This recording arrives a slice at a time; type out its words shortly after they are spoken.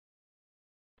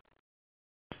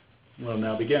We'll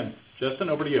now begin. Justin,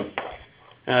 over to you.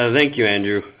 Thank you,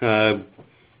 Andrew. I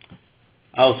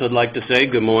also would like to say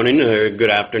good morning or good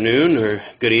afternoon or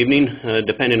good evening,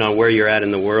 depending on where you're at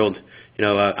in the world. You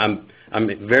know,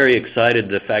 I'm very excited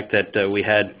the fact that we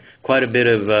had quite a bit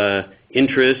of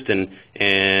interest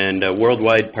and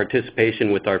worldwide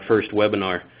participation with our first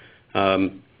webinar.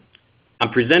 I'm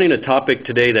presenting a topic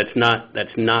today that's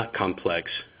not complex,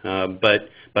 but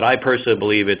I personally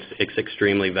believe it's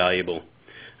extremely valuable.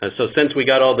 So since we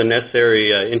got all the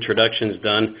necessary introductions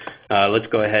done, let's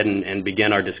go ahead and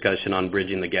begin our discussion on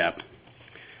bridging the gap.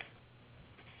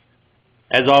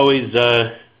 As always,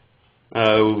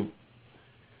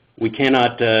 we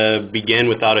cannot begin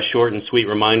without a short and sweet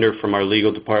reminder from our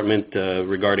legal department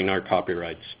regarding our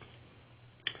copyrights.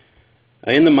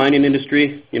 In the mining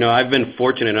industry, you know, I've been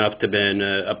fortunate enough to have been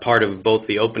a part of both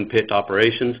the open pit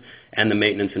operations and the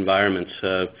maintenance environments.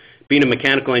 Being a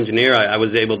mechanical engineer, I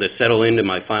was able to settle into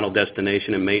my final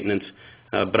destination in maintenance,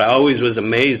 but I always was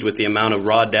amazed with the amount of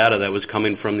raw data that was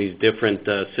coming from these different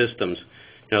systems.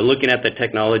 You know, looking at the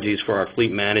technologies for our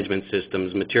fleet management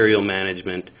systems, material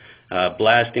management,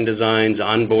 blasting designs,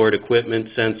 onboard equipment,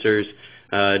 sensors,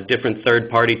 different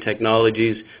third-party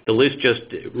technologies. The list just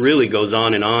really goes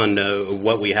on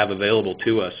what we have available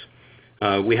to us.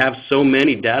 We have so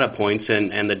many data points,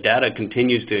 and the data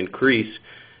continues to increase,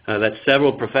 that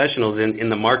several professionals in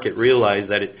the market realize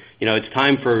that it's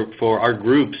time for our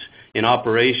groups in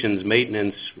operations,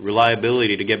 maintenance,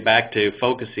 reliability to get back to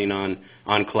focusing on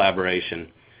collaboration.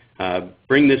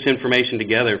 Bring this information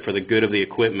together for the good of the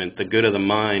equipment, the good of the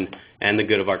mine, and the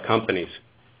good of our companies.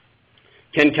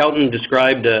 Ken Kelton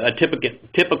described a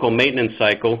typical maintenance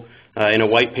cycle in a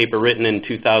white paper written in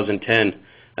 2010,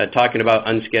 talking about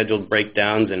unscheduled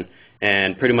breakdowns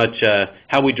and pretty much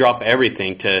how we drop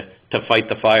everything to fight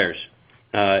the fires.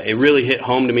 It really hit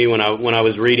home to me when I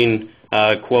was reading,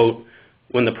 quote,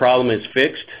 "When the problem is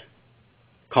fixed,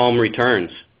 calm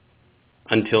returns.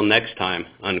 Until next time,"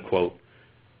 unquote.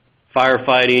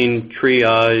 Firefighting,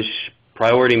 triage,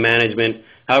 priority management,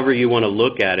 however you want to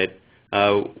look at it,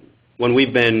 when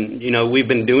we've been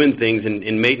doing things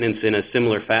in maintenance in a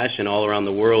similar fashion all around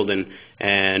the world,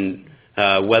 and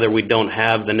whether we don't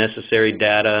have the necessary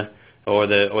data or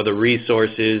the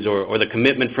resources or the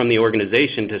commitment from the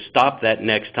organization to stop that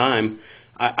next time,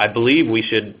 I believe we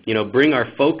should bring our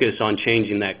focus on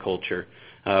changing that culture.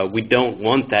 We don't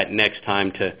want that next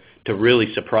time to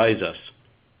really surprise us.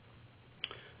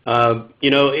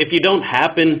 If you don't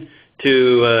happen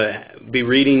to be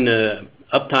reading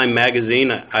Uptime magazine,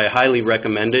 I highly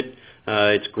recommend it.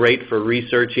 It's great for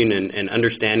researching and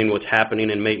understanding what's happening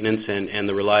in maintenance and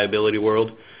the reliability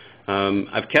world.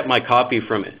 I've kept my copy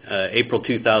from April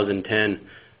 2010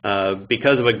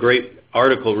 because of a great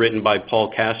article written by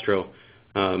Paul Castro.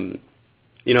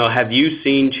 Have you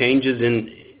seen changes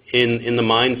in the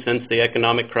mine since the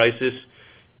economic crisis?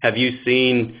 Have you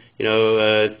seen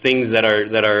things that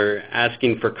are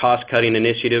asking for cost-cutting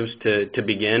initiatives to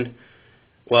begin?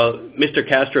 Well, Mr.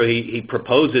 Castro, he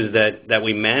proposes that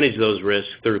we manage those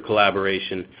risks through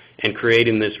collaboration and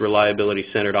creating this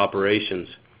reliability-centered operations.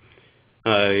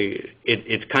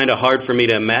 It's kind of hard for me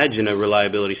to imagine a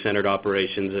reliability-centered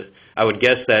operations. I would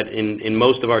guess that in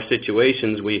most of our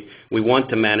situations, we want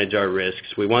to manage our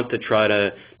risks. We want to try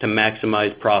to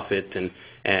maximize profit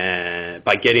and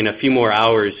by getting a few more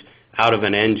hours out of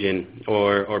an engine,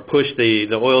 or push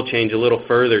the oil change a little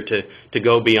further to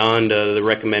go beyond the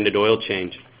recommended oil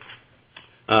change.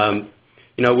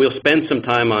 We'll spend some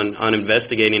time on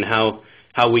investigating how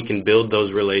we can build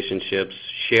those relationships,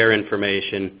 share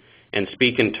information, and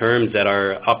speak in terms that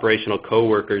our operational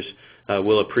coworkers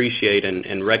will appreciate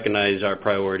and recognize our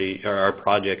priority or our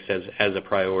projects as a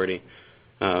priority.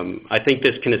 I think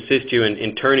this can assist you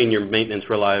in turning your maintenance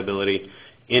reliability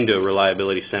into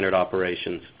reliability-centered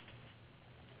operations.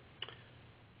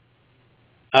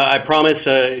 I promise,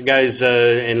 guys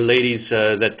and ladies,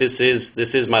 that this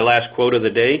is my last quote of the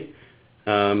day.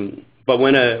 But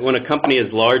when a company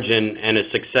is large and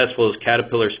as successful as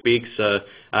Caterpillar speaks,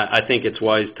 I think it's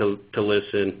wise to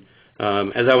listen.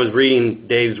 As I was reading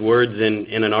Dave's words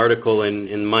in an article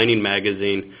in Mining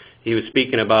Magazine, he was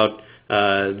speaking about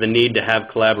the need to have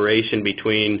collaboration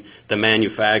between the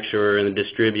manufacturer and the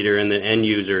distributor and the end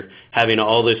user, having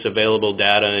all this available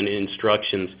data and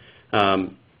instructions.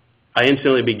 I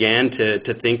instantly began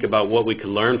to think about what we could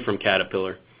learn from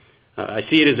Caterpillar. I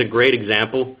see it as a great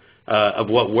example of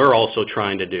what we're also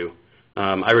trying to do.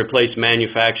 I replaced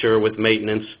manufacturer with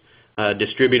maintenance,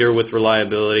 distributor with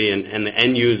reliability, and the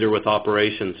end user with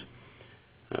operations.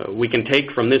 We can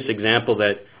take from this example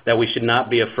that we should not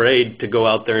be afraid to go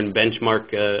out there and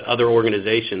benchmark other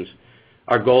organizations.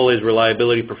 our goal as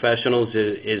reliability professionals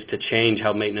is to change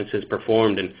how maintenance is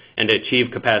performed and to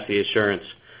achieve capacity assurance.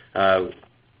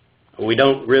 We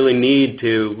don't really need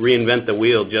to reinvent the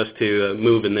wheel just to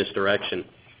move in this direction.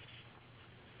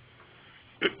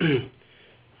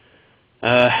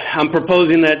 I'm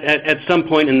proposing that at some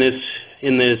point in this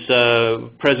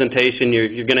presentation,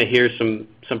 you're going to hear some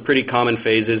pretty common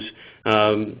phases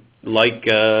like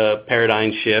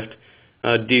paradigm shift.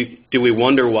 Do we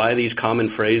wonder why these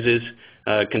common phrases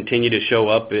continue to show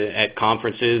up at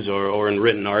conferences or in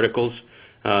written articles?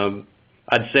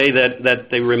 I'd say that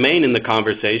they remain in the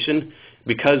conversation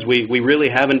because we really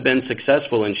haven't been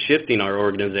successful in shifting our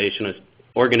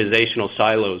organizational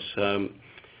silos.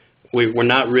 We're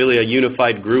not really a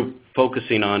unified group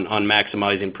focusing on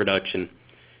maximizing production.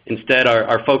 Instead,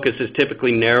 our focus is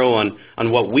typically narrow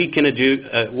on what we can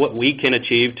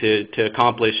achieve to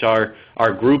accomplish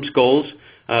our group's goals,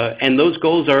 and those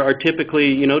goals are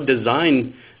typically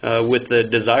designed with the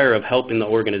desire of helping the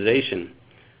organization.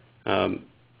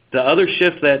 The other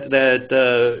shift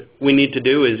that we need to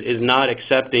do is not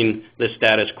accepting the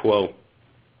status quo.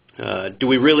 Do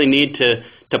we really need to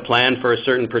plan for a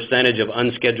certain percentage of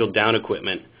unscheduled down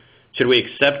equipment? Should we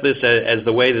accept this as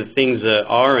the way that things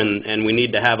are, and we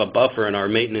need to have a buffer in our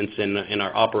maintenance and in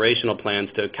our operational plans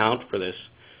to account for this?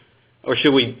 Or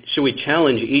should we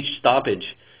challenge each stoppage,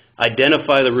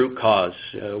 identify the root cause,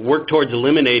 work towards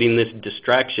eliminating this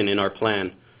distraction in our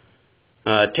plan?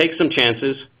 Take some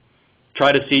chances,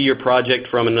 try to see your project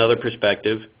from another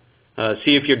perspective,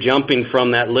 see if you're jumping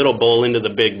from that little bowl into the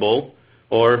big bowl,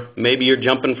 or maybe you're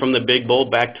jumping from the big bowl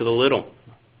back to the little.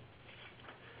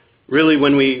 Really,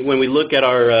 when we look at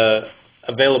our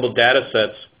available data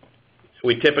sets,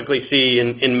 we typically see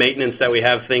in maintenance that we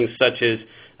have things such as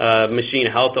machine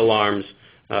health alarms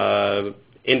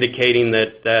indicating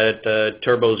that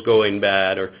turbo's going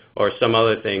bad or some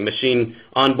other thing. Machine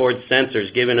onboard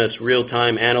sensors giving us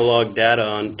real-time analog data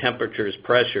on temperatures,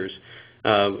 pressures.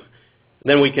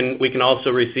 Then we can also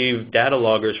receive data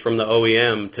loggers from the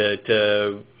OEM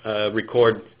to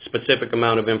record specific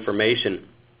amount of information.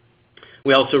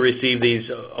 We also receive these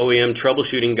OEM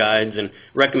troubleshooting guides and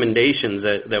recommendations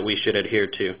that we should adhere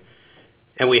to.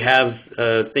 And we have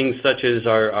things such as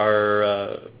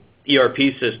our ERP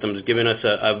systems giving us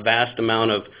a vast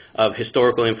amount of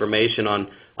historical information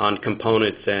on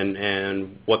components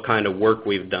and what kind of work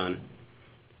we've done.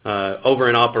 Over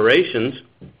in operations,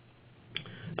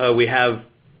 we have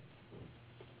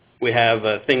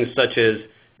things such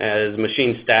as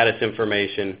machine status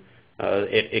information.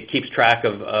 It keeps track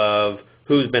of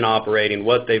who's been operating,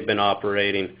 what they've been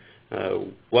operating,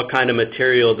 what kind of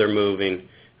material they're moving,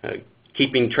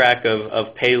 keeping track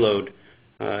of payload,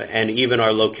 and even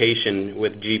our location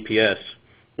with GPS.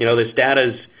 This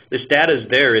data is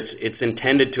there. It's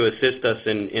intended to assist us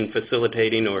in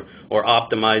facilitating or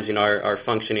optimizing our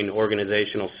functioning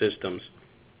organizational systems.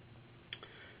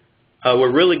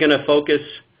 We're really going to focus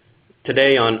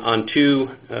today on two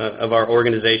of our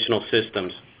organizational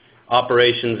systems,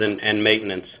 operations and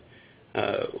maintenance.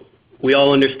 We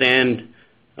all understand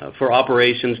for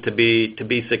operations to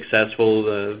be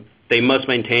successful, they must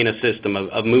maintain a system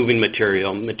of moving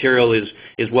material. Material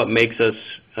is what makes us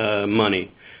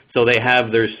money. So they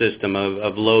have their system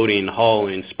of loading,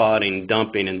 hauling, spotting,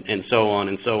 dumping, and so on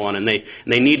and so on. And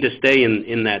they need to stay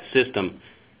in that system.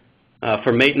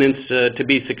 For maintenance to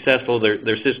be successful,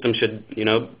 their system should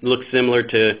look similar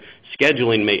to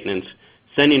scheduling maintenance,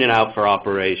 sending it out for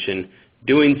operation,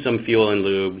 doing some fuel and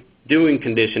lube, doing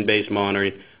condition-based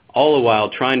monitoring, all the while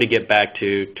trying to get back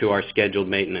to our scheduled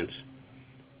maintenance.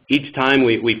 Each time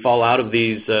we fall out of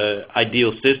these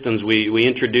ideal systems, we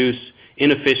introduce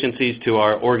inefficiencies to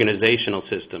our organizational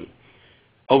system.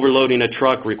 Overloading a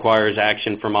truck requires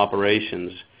action from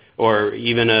operations, or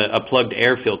even a plugged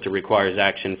air filter requires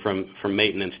action from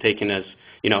maintenance, taking us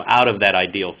out of that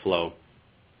ideal flow.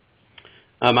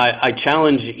 I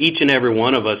challenge each and every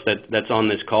one of us that's on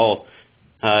this call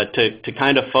to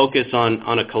kind of focus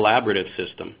on a collaborative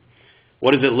system.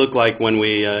 What does it look like when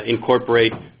we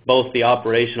incorporate both the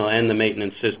operational and the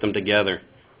maintenance system together?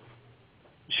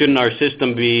 Shouldn't our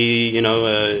system be,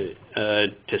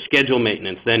 to schedule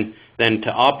maintenance, then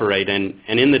to operate, and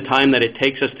in the time that it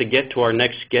takes us to get to our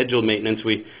next scheduled maintenance,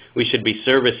 we should be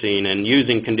servicing and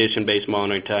using condition-based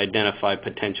monitoring to identify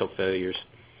potential failures.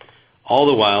 All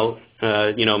the while,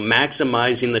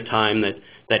 maximizing the time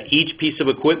that each piece of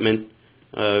equipment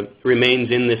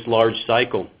remains in this large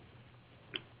cycle.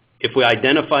 If we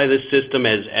identify this system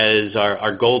as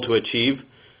our goal to achieve,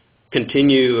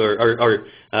 continue or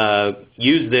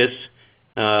use this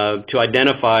to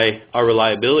identify our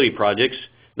reliability projects,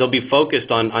 they'll be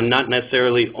focused on not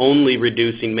necessarily only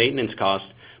reducing maintenance costs,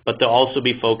 but they'll also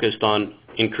be focused on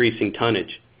increasing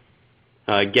tonnage,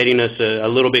 getting us a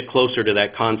little bit closer to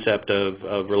that concept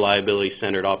of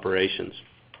reliability-centered operations.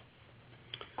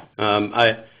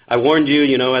 I warned you,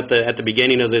 at the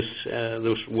beginning of this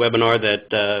webinar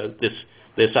that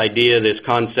this idea, this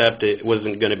concept, it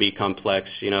wasn't going to be complex.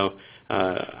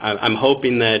 I'm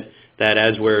hoping that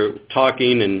as we're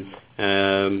talking and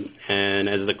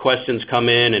as the questions come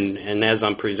in and as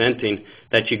I'm presenting,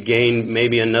 that you gain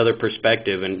maybe another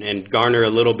perspective and garner a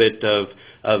little bit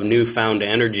of newfound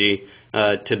energy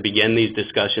to begin these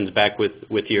discussions back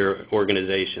with your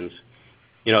organizations.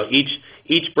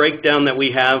 Each breakdown that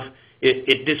we have,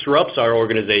 it disrupts our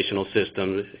organizational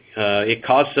system. It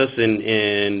costs us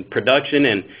in production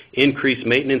and increased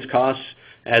maintenance costs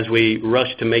as we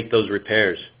rush to make those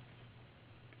repairs.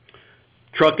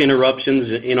 Truck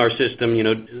interruptions in our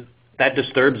system, that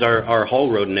disturbs our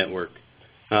haul road network.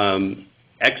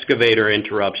 Excavator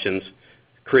interruptions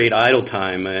create idle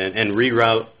time and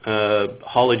reroute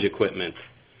haulage equipment.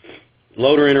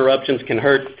 Loader interruptions can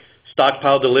hurt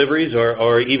stockpile deliveries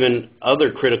or even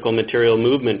other critical material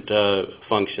movement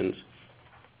functions.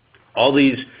 All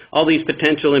these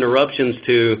potential interruptions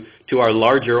to our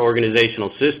larger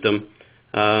organizational system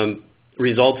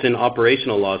results in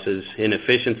operational losses,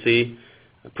 inefficiency,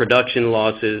 production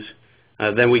losses.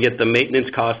 Then we get the maintenance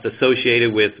cost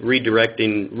associated with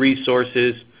redirecting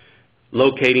resources,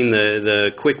 locating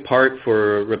the quick part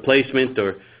for replacement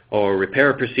or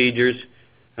repair procedures,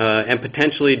 and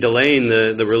potentially delaying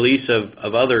the release of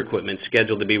other equipment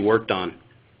scheduled to be worked on.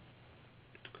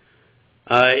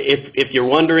 If you're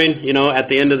wondering, at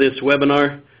the end of this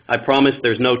webinar, I promise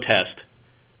there's no test.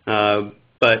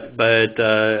 But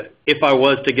if I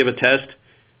was to give a test,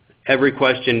 every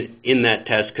question in that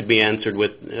test could be answered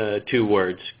with 2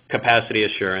 words: capacity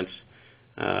assurance.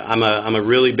 I'm a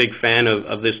really big fan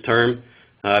of this term.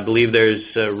 I believe there's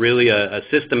really a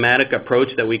systematic approach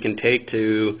that we can take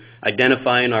to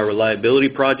identifying our reliability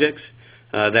projects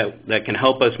that can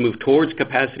help us move towards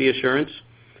capacity assurance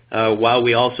while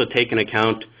we also take into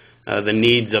account the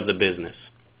needs of the business.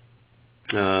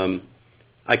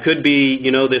 I could be,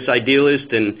 this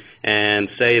idealist and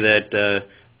say that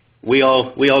we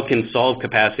all can solve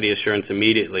capacity assurance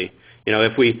immediately.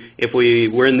 If we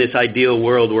were in this ideal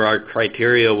world where our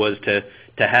criteria was to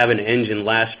have an engine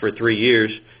last for 3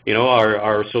 years,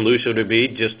 our solution would be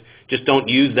just don't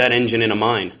use that engine in a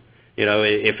mine.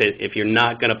 If you're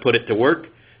not going to put it to work,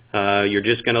 you're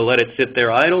just going to let it sit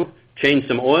there idle, change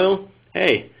some oil.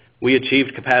 Hey, we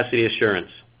achieved capacity assurance.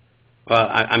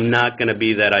 I'm not going to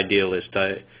be that idealist.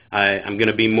 I'm going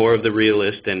to be more of the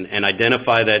realist and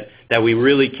identify that we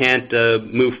really can't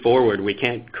move forward. We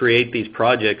can't create these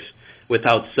projects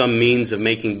without some means of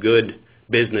making good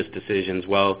business decisions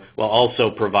while also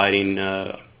providing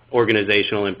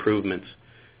organizational improvements.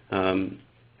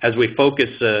 As we focus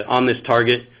on this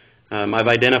target, I've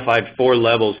identified 4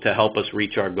 levels to help us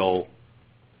reach our goal.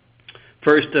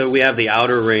 First, we have the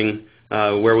outer ring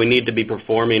where we need to be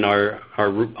performing our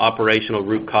operational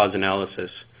root cause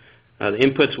analysis. The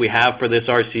inputs we have for this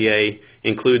RCA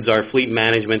includes our fleet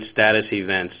management status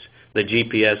events, the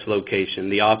GPS location,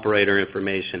 the operator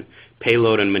information,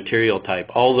 payload and material type,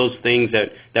 all those things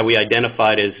that we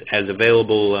identified as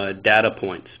available data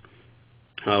points.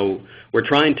 We're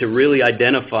trying to really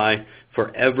identify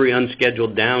for every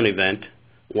unscheduled down event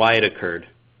why it occurred.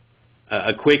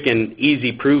 A quick and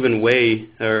easy proven way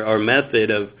or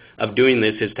method of doing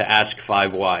this is to ask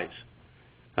 5 whys.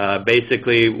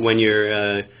 Basically, when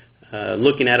you're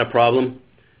looking at a problem,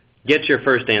 get your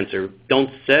first answer. Don't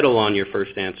settle on your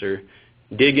first answer.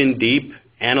 Dig in deep,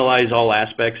 analyze all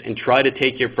aspects, and try to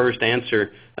take your first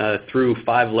answer through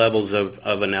 5 levels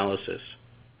of analysis.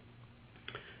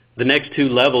 The next 2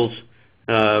 levels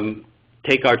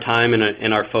take our time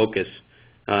and our focus.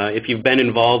 If you've been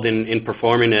involved in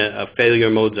performing a failure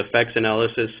modes effects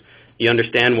analysis, you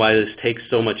understand why this takes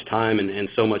so much time and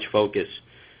so much focus.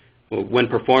 When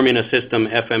performing a system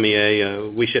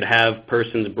FMEA, we should have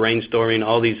persons brainstorming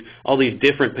all these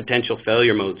different potential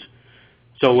failure modes.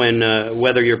 So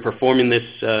whether you're performing this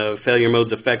failure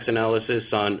modes effects analysis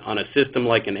on a system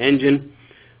like an engine,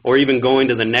 or even going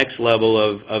to the next level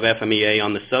of FMEA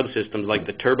on the subsystems like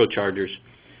the turbochargers,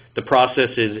 the process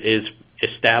is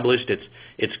established.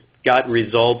 It's got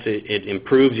results. It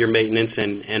improves your maintenance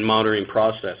and monitoring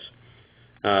process.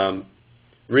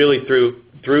 Really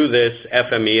through this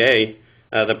FMEA,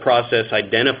 the process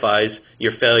identifies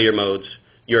your failure modes,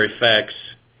 your effects,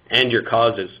 and your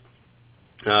causes.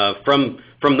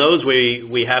 From those,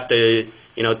 we have to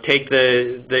take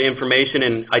the information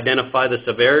and identify the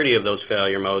severity of those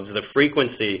failure modes, the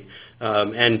frequency,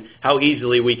 and how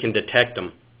easily we can detect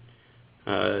them.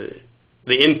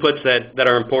 The inputs that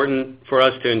are important for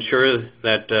us to ensure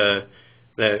that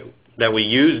we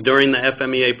use during the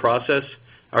FMEA process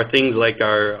are things like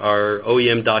our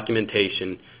OEM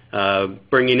documentation,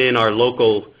 bringing in our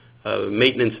local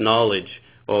maintenance knowledge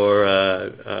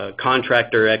or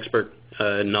contractor expert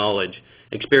knowledge,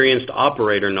 experienced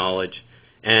operator knowledge,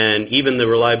 and even the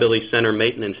reliability center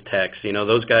maintenance techs.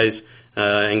 Those guys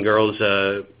and girls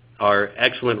are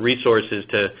excellent resources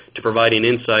to providing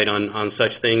insight on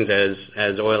such things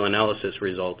as oil analysis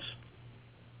results.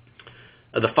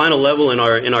 The final level in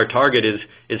our target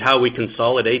is how we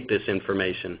consolidate this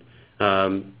information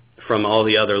from all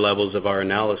the other levels of our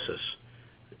analysis.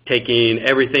 Taking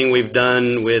everything we've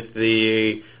done with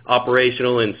the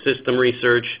operational and system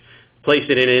research,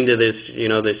 placing it into this,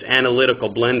 this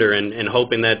analytical blender and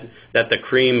hoping that the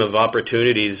cream of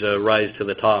opportunities rise to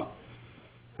the top.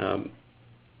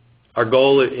 Our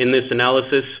goal in this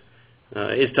analysis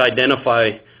is to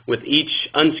identify with each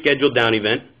unscheduled down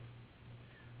event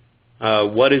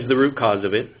what is the root cause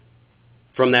of it.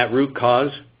 From that root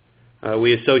cause,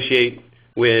 we associate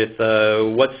with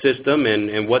what system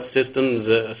and what systems,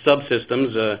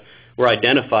 subsystems were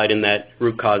identified in that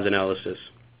root cause analysis.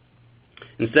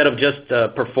 Instead of just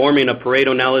performing a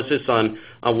Pareto analysis on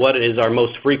what is our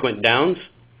most frequent downs,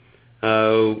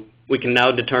 we can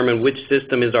now determine which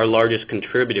system is our largest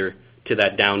contributor to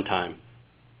that downtime.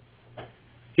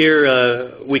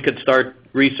 Here we could start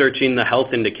researching the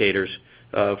health indicators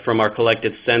from our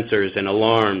collected sensors and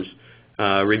alarms,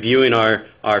 reviewing our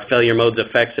failure modes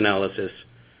effects analysis,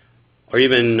 or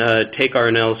even take our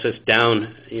analysis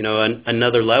down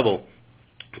another level.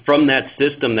 From that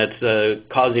system that's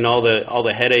causing all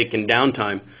the headache and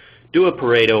downtime, do a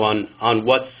Pareto on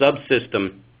what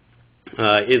subsystem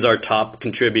is our top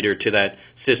contributor to that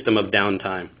system of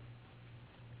downtime.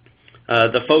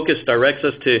 The focus directs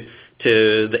us to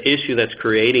the issue that's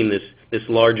creating this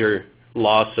larger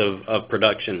loss of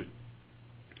production.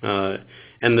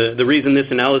 And the reason this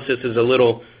analysis is a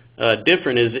little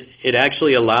different is it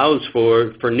actually allows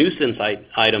for nuisance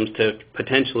items to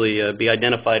potentially be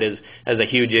identified as a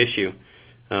huge issue.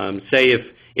 Say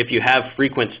if you have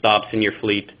frequent stops in your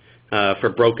fleet for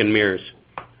broken mirrors.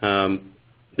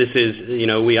 This is,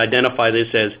 we identify this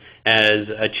as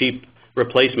a cheap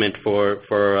replacement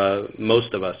for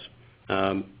most of us.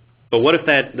 But what if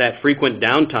that frequent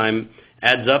downtime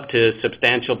adds up to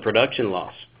substantial production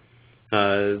loss?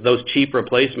 Those cheap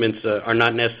replacements are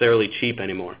not necessarily cheap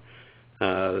anymore.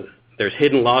 There's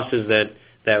hidden losses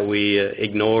that we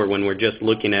ignore when we're just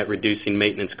looking at reducing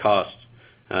maintenance costs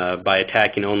by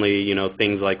attacking only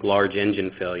things like large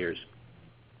engine failures.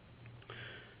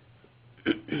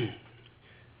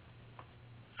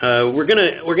 We're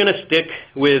gonna stick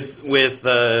with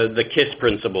the KISS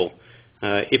principle.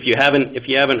 If you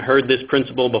haven't heard this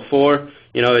principle before,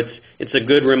 it's a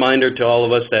good reminder to all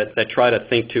of us that try to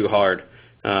think too hard.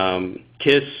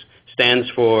 KISS stands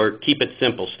for Keep It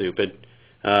Simple, Stupid.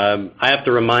 I have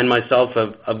to remind myself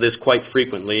of this quite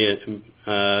frequently.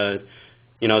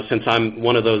 Since I'm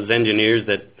one of those engineers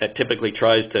that typically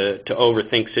tries to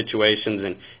overthink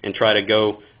situations and try to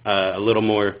go a little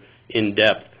more in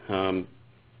depth.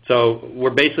 So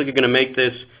we're basically going to make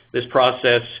this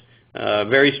process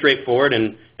very straightforward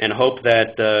and hope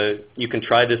that you can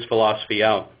try this philosophy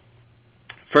out.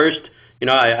 First,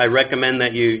 I recommend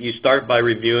that you start by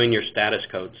reviewing your status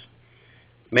codes.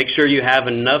 Make sure you have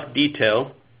enough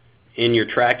detail in your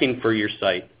tracking for your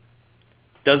site.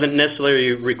 Doesn't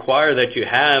necessarily require that you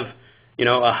have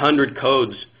 100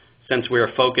 codes, since we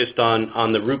are focused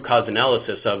on the root cause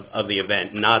analysis of the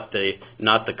event, not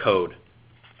the code.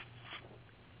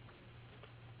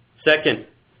 Second,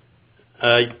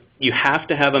 you have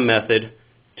to have a method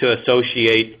to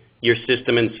associate your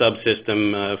system and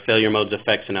subsystem failure modes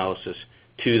effects analysis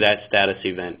to that status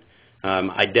event.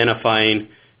 Identifying,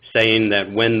 saying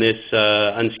that when this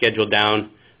unscheduled down,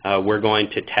 we're going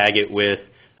to tag it with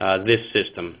this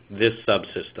system, this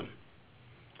subsystem.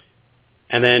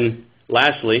 And then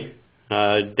lastly,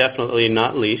 definitely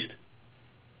not least,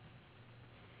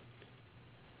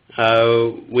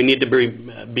 we need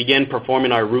to begin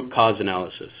performing our root cause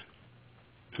analysis,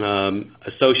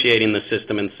 associating the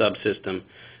system and subsystem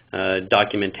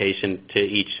documentation to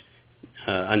each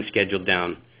unscheduled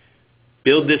down.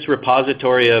 Build this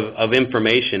repository of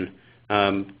information,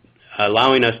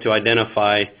 allowing us to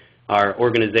identify our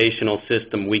organizational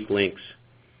system weak links.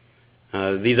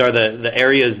 These are the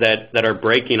areas that are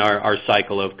breaking our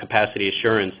cycle of capacity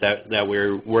assurance that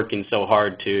we're working so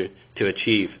hard to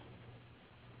achieve.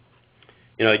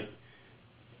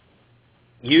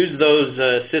 use those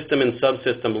system and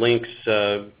subsystem links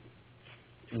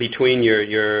between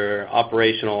your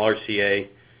operational RCA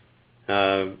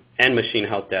and machine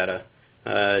health data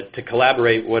to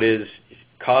collaborate what is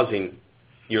causing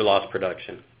your lost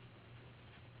production.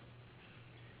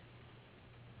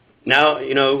 Now,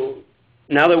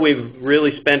 now that we've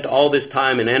really spent all this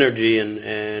time and energy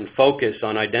and focus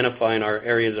on identifying our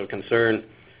areas of concern,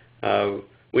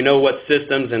 we know what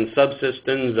systems and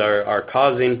subsystems are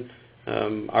causing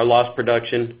our lost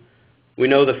production. We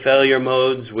know the failure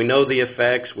modes, we know the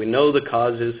effects, we know the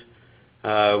causes.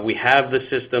 We have the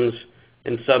systems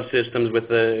and subsystems with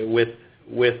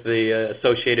the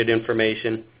associated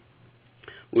information.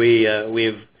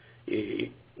 We've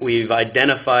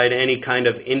identified any kind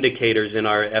of indicators in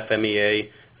our FMEA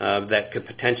that could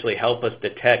potentially help us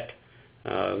detect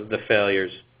the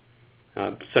failures.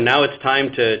 So now it's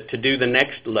time to do the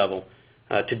next level,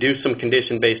 to do some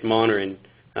condition-based monitoring,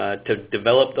 to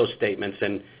develop those statements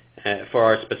and for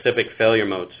our specific failure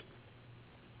modes.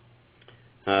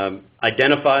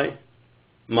 Identify,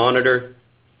 monitor,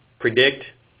 predict,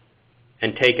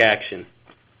 and take action.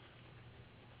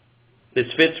 This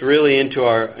fits really into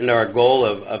our goal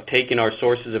of taking our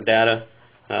sources of data,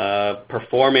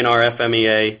 performing our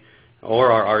FMEA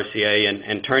or our RCA,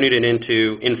 and turning it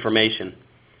into information.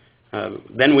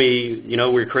 Then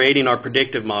we're creating our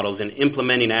predictive models and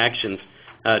implementing actions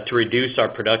to reduce our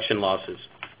production losses.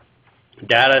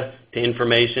 Data to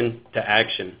information to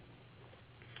action.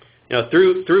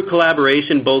 Through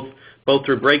collaboration, both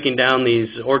through breaking down these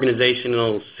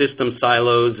organizational system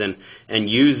silos and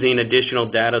using additional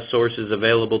data sources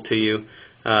available to you,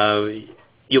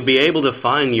 you'll be able to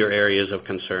find your areas of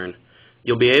concern.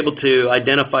 You'll be able to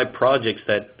identify projects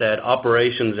that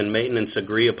operations and maintenance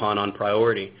agree upon on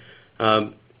priority.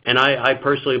 And I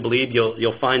personally believe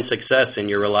you'll find success in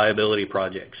your reliability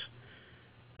projects.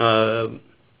 I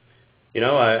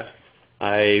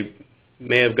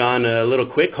may have gone a little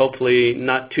quick, hopefully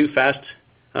not too fast,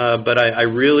 but I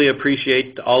really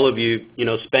appreciate all of you,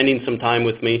 spending some time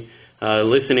with me,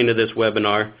 listening to this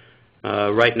webinar.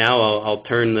 Right now, I'll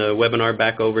turn the webinar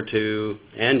back over to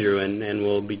Andrew, and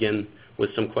we'll begin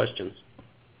with some questions.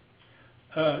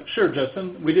 Sure,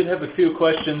 Justin. We did have a few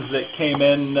questions that came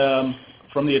in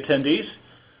from the attendees.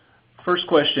 First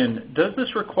question, does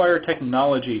this require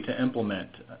technology to implement?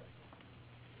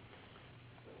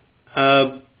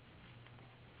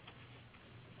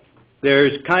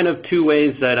 There's kind of two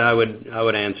ways that I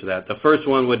would answer that. The first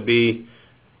one would be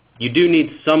you do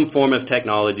need some form of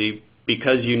technology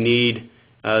because you need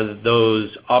those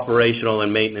operational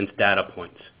and maintenance data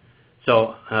points.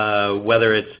 So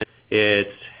whether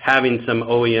it's having some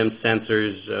OEM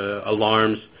sensors,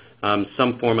 alarms,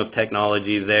 some form of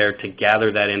technology there to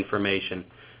gather that information.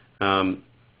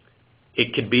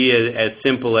 It could be as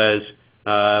simple as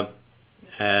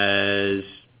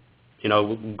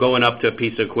going up to a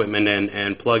piece of equipment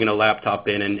and plugging a laptop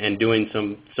in and doing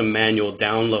some manual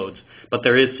downloads. But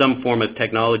there is some form of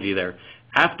technology there.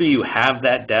 After you have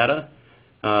that data,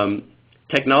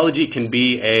 technology can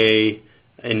be a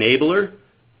enabler,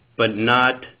 but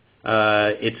not.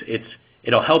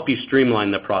 It'll help you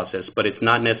streamline the process, but it's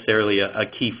not necessarily a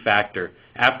key factor.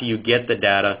 After you get the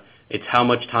data, it's how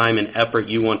much time and effort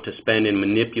you want to spend in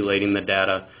manipulating the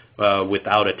data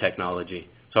without a technology.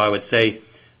 So I would say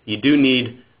you do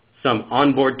need some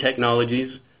onboard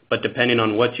technologies, but depending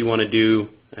on what you want to do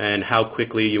and how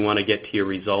quickly you want to get to your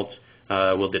results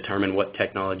will determine what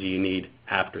technology you need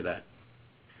after that.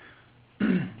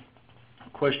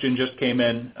 Question just came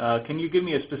in. Can you give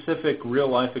me a specific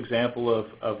real-life example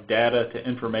of data to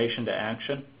information to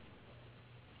action?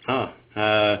 I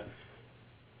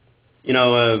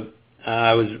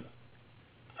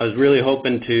was really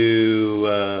hoping to,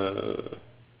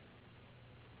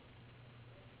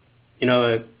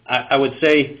 I would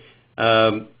say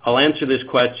I'll answer this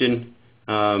question,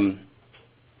 and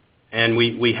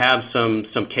we have some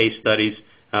case studies.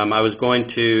 I was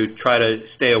going to try to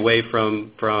stay away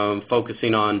from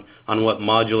focusing on what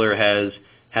modular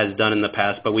has done in the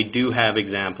past, but we do have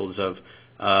examples of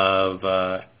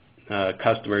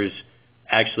customers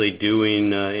actually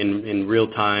doing in real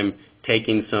time,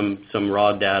 taking some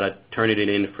raw data, turning it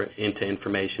into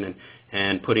information,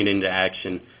 and putting it into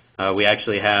action. We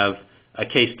actually have a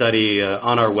case study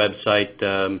on our website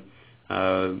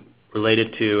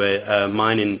related to a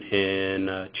mine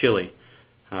in Chile.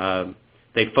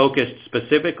 They focused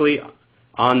specifically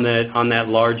on that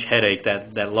large headache,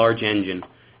 that large engine,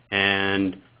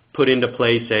 and put into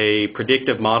place a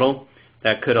predictive model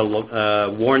that could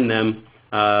warn them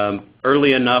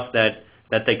early enough that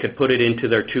they could put it into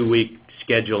their 2-week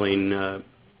scheduling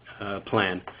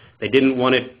plan. They didn't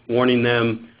want it warning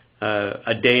them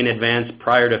a day in advance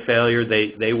prior to failure.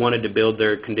 They wanted to build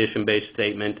their condition-based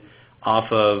statement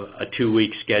off of a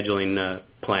 2-week scheduling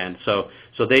plan. So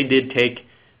they did take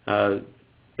the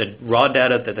raw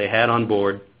data that they had on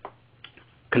board,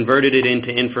 converted it into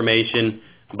information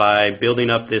by building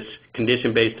up this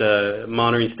condition-based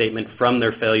monitoring statement from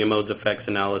their failure modes effects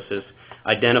analysis,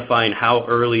 identifying how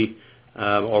early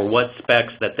or what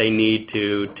specs that they need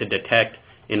to detect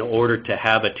in order to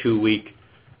have a 2-week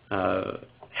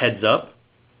heads up,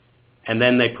 and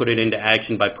then they put it into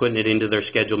action by putting it into their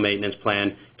scheduled maintenance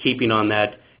plan, keeping on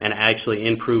that, and actually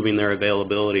improving their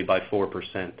availability by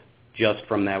 4% just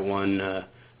from that one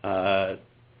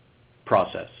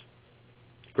process.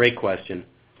 Great question.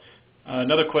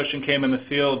 Another question came in the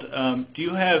field. Do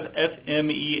you have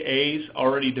FMEAs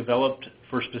already developed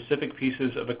for specific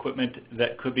pieces of equipment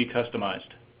that could be customized?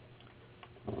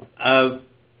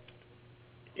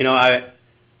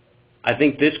 I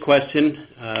think this question,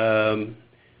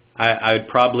 I'd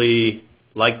probably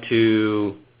like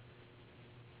to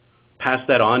pass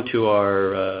that on to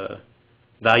our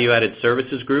value-added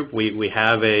services group. We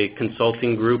have a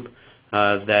consulting group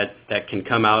that can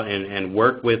come out and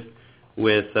work with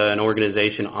an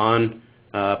organization on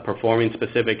performing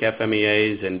specific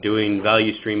FMEAs and doing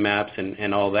value stream maps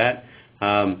and all that.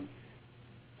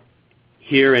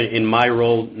 Here in my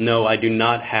role, no, I do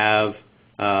not have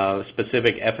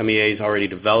specific FMEAs already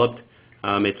developed.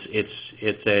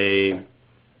 It's a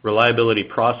reliability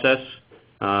process.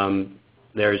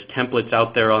 There's templates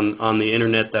out there on the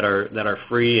internet that are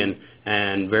free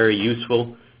and very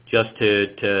useful just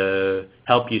to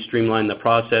help you streamline the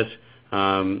process.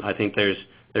 I think there's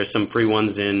some free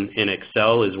ones in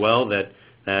Excel as well that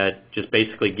just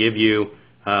basically give you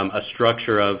a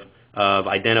structure of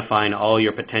identifying all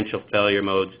your potential failure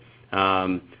modes,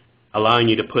 allowing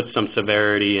you to put some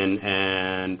severity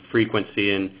and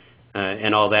frequency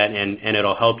and all that, and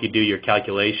it'll help you do your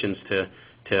calculations to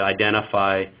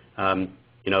identify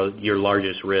your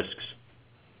largest risks.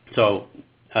 So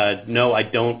no,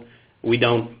 we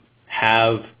don't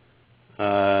have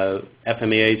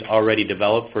FMEAs already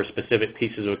developed for specific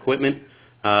pieces of equipment,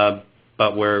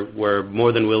 but we're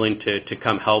more than willing to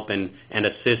come help and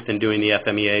assist in doing the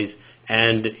FMEAs.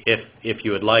 And if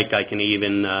you would like, I can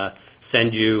even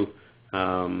send you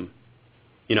a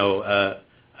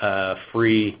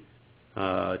free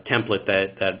template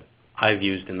that I've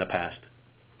used in the past.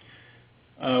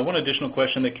 One additional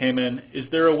question that came in: is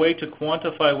there a way to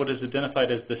quantify what is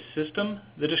identified as the system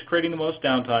that is creating the most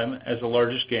downtime as the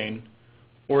largest gain,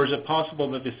 or is it possible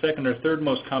that the second or third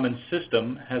most common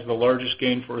system has the largest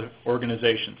gain for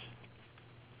organizations?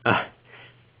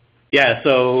 Yeah,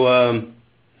 so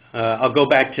I'll go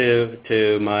back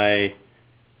to my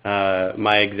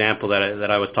example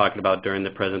that I was talking about during the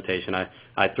presentation.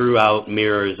 I threw out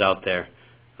mirrors out there.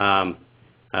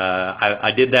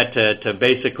 I did that to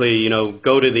basically,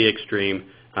 go to the extreme.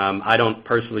 I don't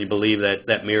personally believe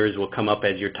that mirrors will come up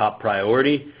as your top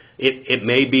priority. It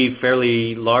may be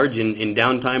fairly large in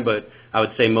downtime, but I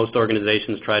would say most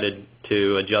organizations try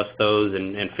to adjust those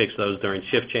and fix those during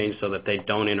shift change so that they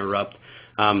don't interrupt.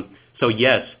 So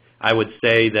yes, I would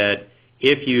say that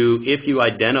if you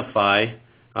identify,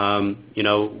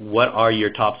 what are your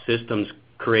top systems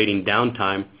creating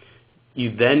downtime,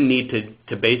 you then need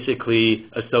to basically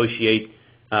associate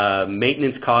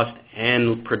maintenance cost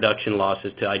and production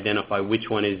losses to identify which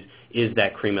one is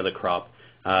that cream of the crop.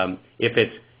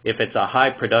 If it's a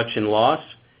high production loss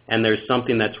and there's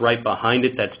something that's right behind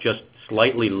it that's just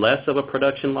slightly less of a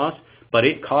production loss, but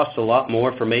it costs a lot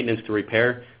more for maintenance to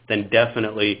repair, then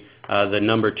definitely the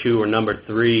number 2 or number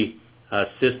 3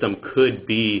 system could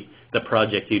be the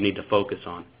project you need to focus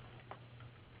on.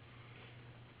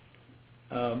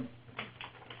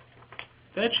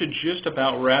 That should just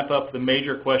about wrap up the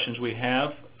major questions we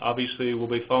have. Obviously, we'll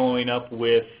be following up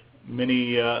with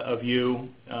many of you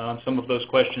on some of those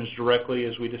questions directly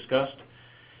as we discussed.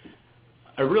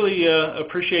 I really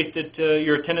appreciate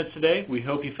your attendance today. We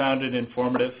hope you found it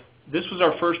informative. This was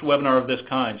our first webinar of this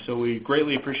kind, so we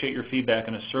greatly appreciate your feedback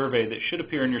in a survey that should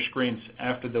appear on your screens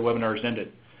after the webinar is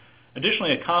ended.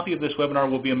 Additionally, a copy of this webinar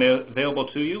will be available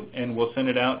to you, and we'll send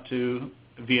it out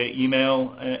via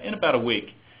email in about a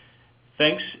week.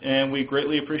 Thanks, and we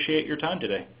greatly appreciate your time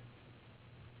today.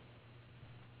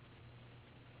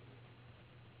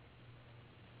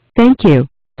 Thank you.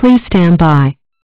 Please stand by.